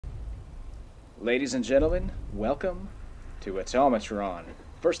Ladies and gentlemen, welcome to Automatron.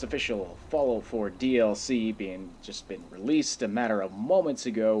 First official Fallout 4 DLC being just been released a matter of moments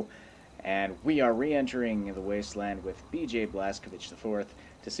ago, and we are re-entering the wasteland with BJ Blazkowicz IV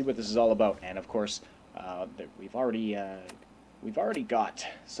to see what this is all about. And of course, we've already got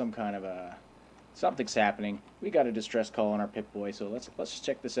some kind of a something's happening. We got a distress call on our Pip-Boy, so let's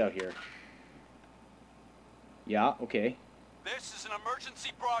check this out here. Yeah, okay. This is an emergency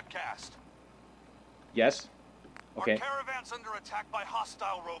broadcast. Yes? Okay. Our caravan's under attack by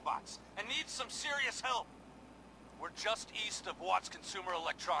hostile robots and needs some serious help. We're just east of Watts Consumer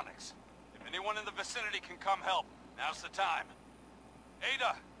Electronics. If anyone in the vicinity can come help, now's the time.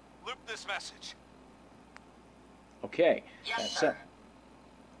 Ada, loop this message. Okay. Yes, sir.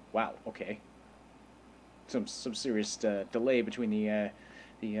 Wow, okay. Some serious delay between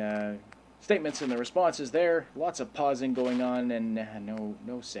the statements and the responses there. Lots of pausing going on and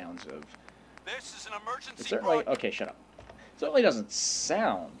no sounds of... This is an emergency It certainly... Okay, shut up. It certainly doesn't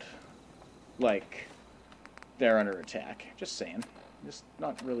sound like they're under attack. Just saying. Just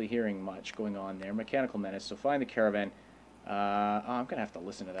not really hearing much going on there. Mechanical menace, so find the caravan. I'm going to have to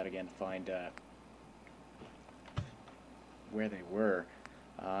listen to that again to find where they were.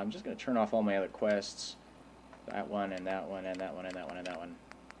 I'm just going to turn off all my other quests. That one, and that one, and that one, and that one, and that one.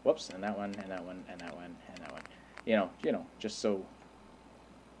 Whoops, and that one, and that one, and that one, and that one. You know, just so...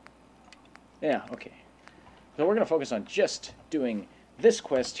 Yeah, okay. So we're going to focus on just doing this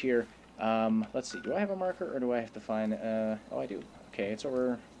quest here. Let's see, do I have a marker, or do I have to find... oh, I do. Okay, it's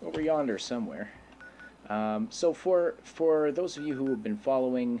over yonder somewhere. So for those of you who have been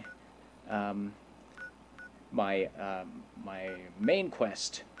following my main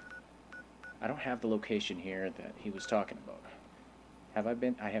quest, I don't have the location here that he was talking about. Have I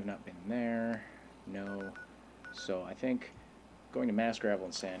been? I have not been there. No. So I think going to mass gravel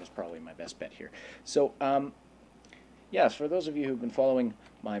and sand is probably my best bet here. So, yes, for those of you who've been following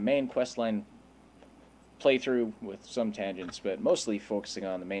my main questline playthrough with some tangents, but mostly focusing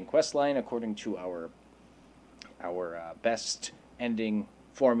on the main questline according to our best ending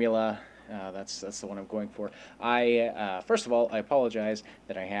formula. That's the one I'm going for. First of all, I apologize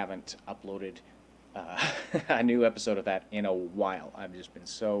that I haven't uploaded a new episode of that in a while. I've just been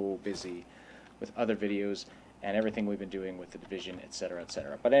so busy with other videos and everything we've been doing with the Division, etc.,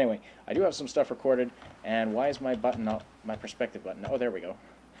 etc. But anyway, I do have some stuff recorded, and why is my button not my perspective button? Oh, there we go.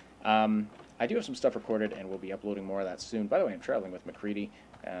 I do have some stuff recorded, and we'll be uploading more of that soon. By the way, I'm traveling with McCready.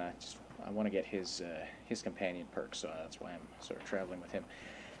 I want to get his companion perk, so that's why I'm sort of traveling with him.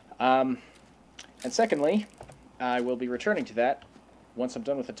 And secondly, I will be returning to that once I'm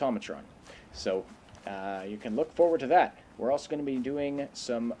done with Automatron. So you can look forward to that. We're also going to be doing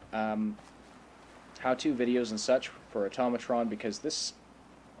some how-to videos and such for Automatron, because this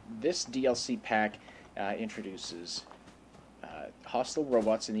DLC pack introduces hostile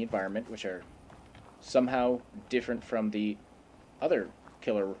robots in the environment, which are somehow different from the other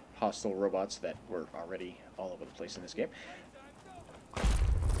killer hostile robots that were already all over the place in this game.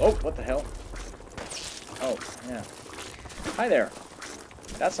 Oh, what the hell? Oh, yeah. Hi there.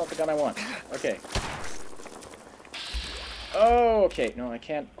 That's not the gun I want. Okay. Oh, okay. No, I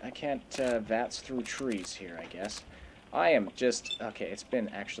can't VATS through trees here, I guess. I am just... Okay, it's been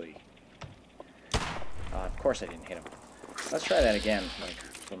actually... of course I didn't hit him. Let's try that again, like,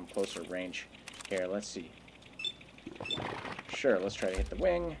 from closer range. Here, let's see. Sure, let's try to hit the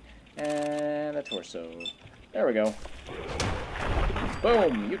wing, and the torso. There we go.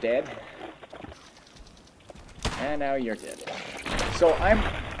 Boom, you dead. And now you're dead. So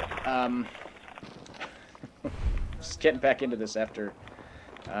I'm, just getting back into this after,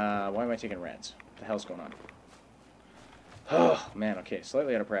 why am I taking reds? What the hell's going on? Oh, man, okay,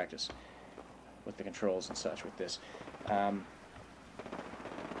 slightly out of practice with the controls and such with this.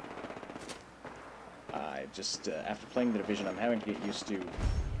 I just, after playing the Division, I'm having to get used to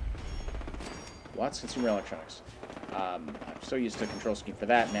Watts Consumer Electronics. I'm so used to control scheme for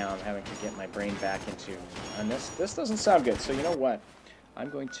that now, I'm having to get my brain back into... And this doesn't sound good, so you know what? I'm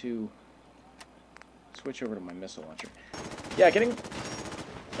going to switch over to my missile launcher. Yeah, getting...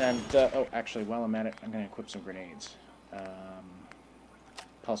 And, oh, actually, while I'm at it, I'm going to equip some grenades.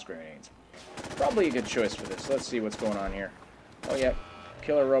 Pulse grenades. Probably a good choice for this. Let's see what's going on here. Oh, yeah.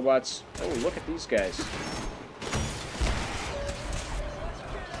 Killer robots. Oh, look at these guys.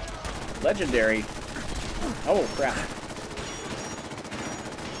 Legendary. Oh, crap.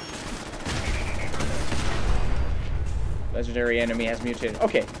 Legendary enemy has mutated.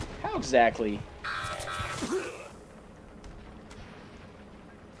 Okay, how exactly?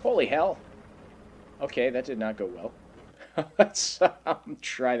 Holy hell. Okay, that did not go well. Let's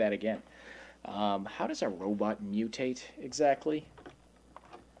try that again. How does a robot mutate exactly?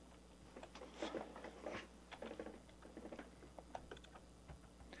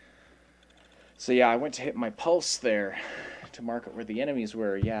 So yeah, I went to hit my pulse there to mark it where the enemies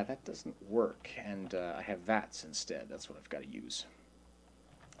were. Yeah, that doesn't work, and I have VATS instead. That's what I've got to use.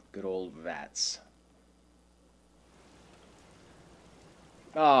 Good old VATS.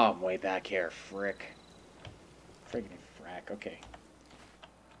 Oh, I'm way back here, frick. Friggin' frack, okay.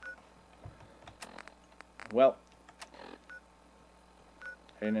 Well,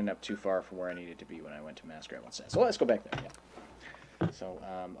 I didn't end up too far from where I needed to be when I went to mass grab on set. So let's go back there, yeah. So,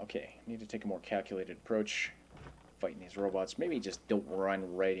 okay, need to take a more calculated approach fighting these robots. Maybe just don't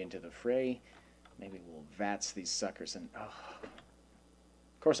run right into the fray. Maybe we'll VATS these suckers and... Oh.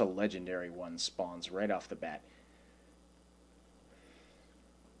 Of course a legendary one spawns right off the bat.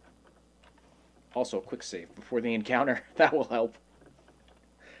 Also, a quick save before the encounter. That will help.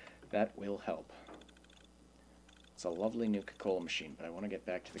 That will help. It's a lovely NUKA-COLA machine, but I want to get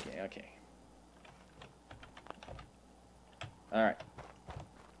back to the game. Okay. Alright.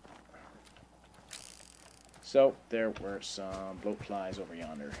 So, there were some bloatflies over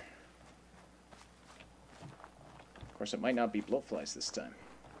yonder. Of course, it might not be bloatflies this time.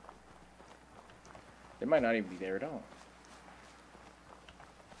 They might not even be there at all.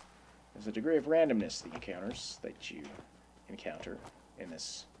 There's a degree of randomness to the encounters that you encounter in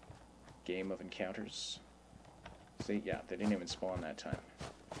this game of encounters. See, yeah, they didn't even spawn that time.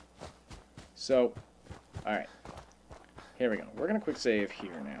 So, alright. Here we go. We're going to quick save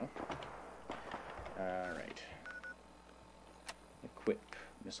here now. Alright. Equip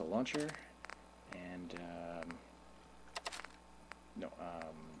missile launcher. And,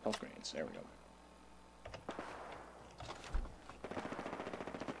 pulse grenades. There we go.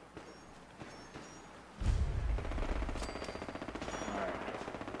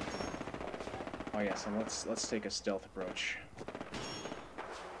 Oh yes, and let's take a stealth approach.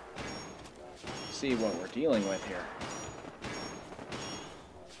 See what we're dealing with here.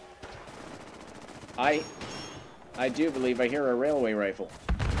 I do believe I hear a railway rifle.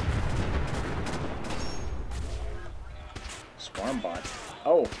 Swarm bot.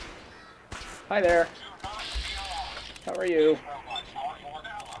 Oh. Hi there. How are you?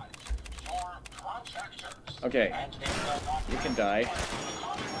 Okay. You can die.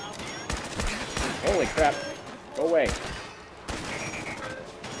 Holy crap. Go away.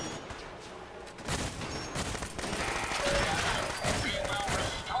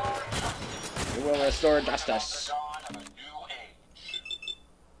 You will restore justice.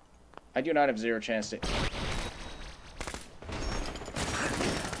 I do not have zero chance to...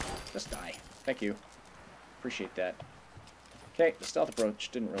 Just die. Thank you. Appreciate that. Okay, the stealth approach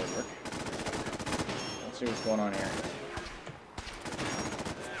didn't really work. Let's see what's going on here.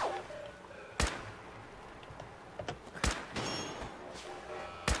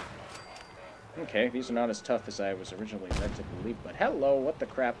 Okay, these are not as tough as I was originally led to believe, but hello, what the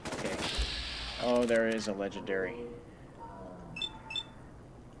crap? Okay. Oh, there is a legendary.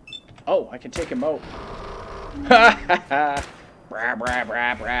 Oh, I can take him out. Ha ha ha! Brap, brap,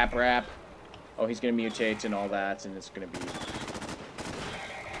 brap, brap, brap. Oh, he's gonna mutate and all that, and it's gonna be...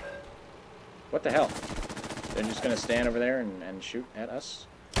 What the hell? They're just gonna stand over there and shoot at us?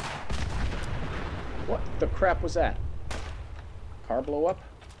 What the crap was that? Car blow up?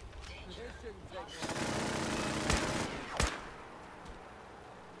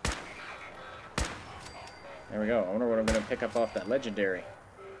 There we go. I wonder what I'm going to pick up off that legendary.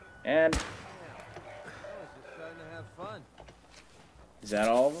 And... Is that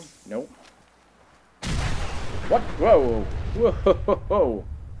all of them? Nope. What? Whoa! Whoa!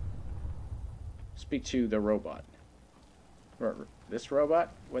 Speak to the robot. This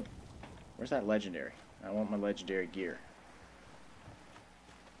robot? What? Where's that legendary? I want my legendary gear.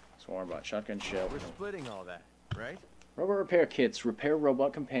 Swarmbot, shotgun shell. We're splitting all that, right? Robot repair kits repair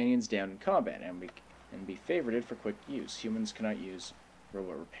robot companions down in combat and be favorited for quick use. Humans cannot use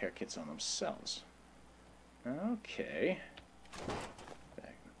robot repair kits on themselves. Okay.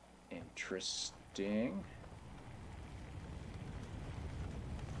 Interesting.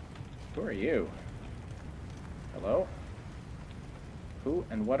 Who are you? Hello? Who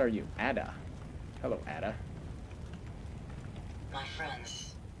and what are you? Ada. Hello, Ada. My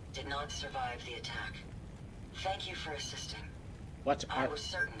friends did not survive the attack. Thank you for assisting. What I are... was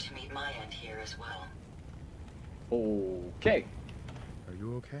certain to meet my end here as well. Okay. Are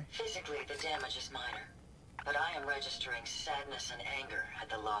you okay? Physically, the damage is minor, but I am registering sadness and anger at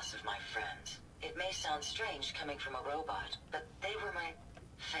the loss of my friends. It may sound strange coming from a robot, but they were my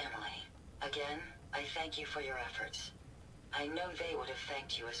family. Again, I thank you for your efforts. I know they would have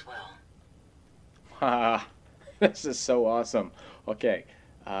thanked you as well. This is so awesome. Okay.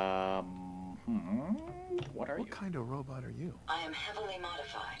 What are you? What kind of robot are you? I am heavily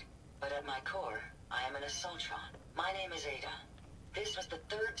modified, but at my core, I am an Assaultron. My name is Ada. This was the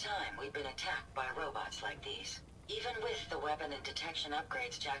third time we've been attacked by robots like these. Even with the weapon and detection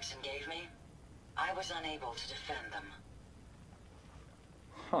upgrades Jackson gave me, I was unable to defend them.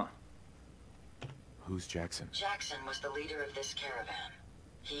 Huh. Who's Jackson? Jackson was the leader of this caravan.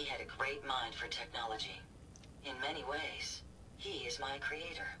 He had a great mind for technology. In many ways, he is my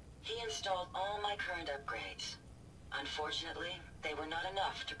creator. He installed all my current upgrades. Unfortunately, they were not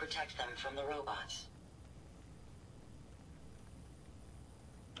enough to protect them from the robots.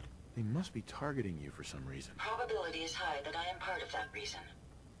 They must be targeting you for some reason. Probability is high that I am part of that reason.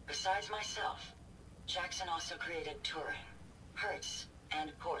 Besides myself, Jackson also created Turing, Hertz,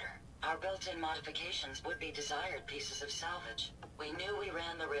 and Porter. Our built-in modifications would be desired pieces of salvage. We knew we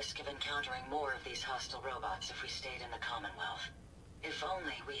ran the risk of encountering more of these hostile robots if we stayed in the Commonwealth. If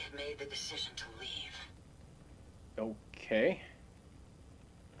only we had made the decision to leave. Okay.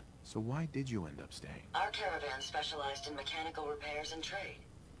 So why did you end up staying? Our caravan specialized in mechanical repairs and trade.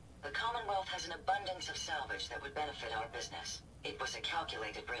 The Commonwealth has an abundance of salvage that would benefit our business. It was a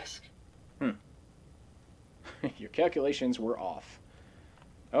calculated risk. Your calculations were off.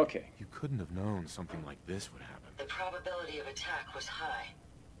 Okay. You couldn't have known something like this would happen. The probability of attack was high.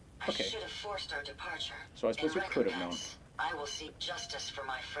 I Okay. should have forced our departure. So I suppose In you could have known. recompense, I will seek justice for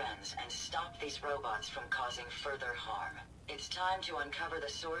my friends and stop these robots from causing further harm. It's time to uncover the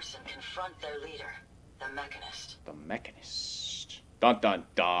source and confront their leader, the Mechanist. The Mechanist. Dun dun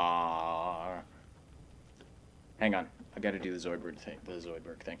dun. Hang on. I gotta do the Zoidberg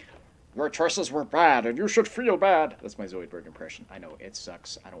thing. Your choices were bad, and you should feel bad. That's my Zoidberg impression. I know, it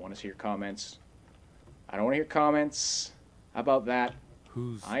sucks. I don't want to hear comments. I don't want to hear comments about that.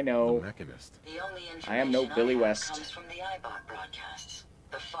 Who's I know. the Mechanist? The only information I am no Billy have West. comes from the iBot broadcasts.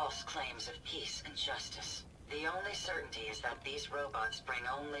 The false claims of peace and justice. The only certainty is that these robots bring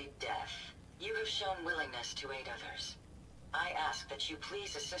only death. You have shown willingness to aid others. I ask that you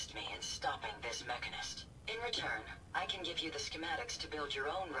please assist me in stopping this Mechanist. In return, I can give you the schematics to build your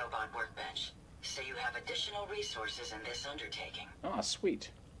own robot workbench, so you have additional resources in this undertaking. Ah,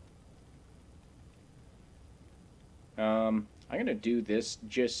 sweet. I'm gonna do this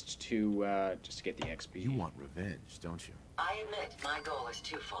just to get the XP. You want revenge, don't you? I admit my goal is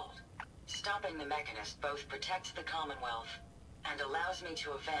twofold. Stopping the Mechanist both protects the Commonwealth and allows me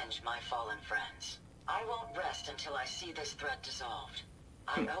to avenge my fallen friends. I won't rest until I see this threat dissolved.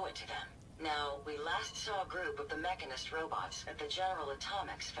 I owe it to them. Now, we last saw a group of the Mechanist robots at the General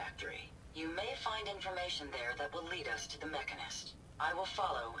Atomics factory. You may find information there that will lead us to the Mechanist. I will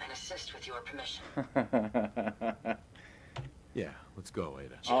follow and assist with your permission. Yeah, let's go,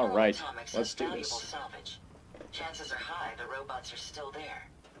 Ada. All General right, Atomics let's has do valuable this. salvage. Chances are high the robots are still there.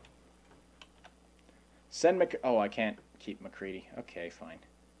 Send Oh, I can't keep McCready. Okay, fine.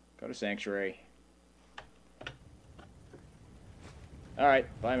 Go to Sanctuary. Alright,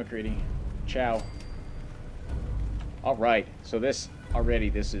 bye McCready. Ciao. Alright, so this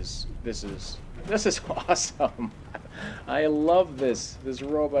is awesome. I love this. This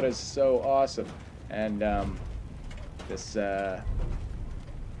robot is so awesome. And this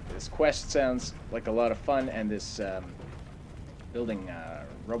quest sounds like a lot of fun, and this building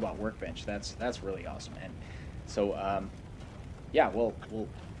robot workbench, that's really awesome. And so yeah,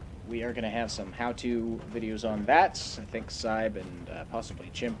 we are going to have some how-to videos on that. I think Saib and possibly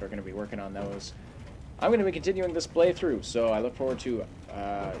Chimp are going to be working on those. I'm going to be continuing this playthrough, so I look forward to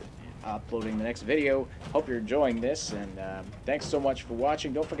uploading the next video. Hope you're enjoying this, and thanks so much for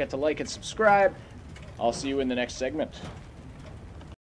watching. Don't forget to like and subscribe. I'll see you in the next segment.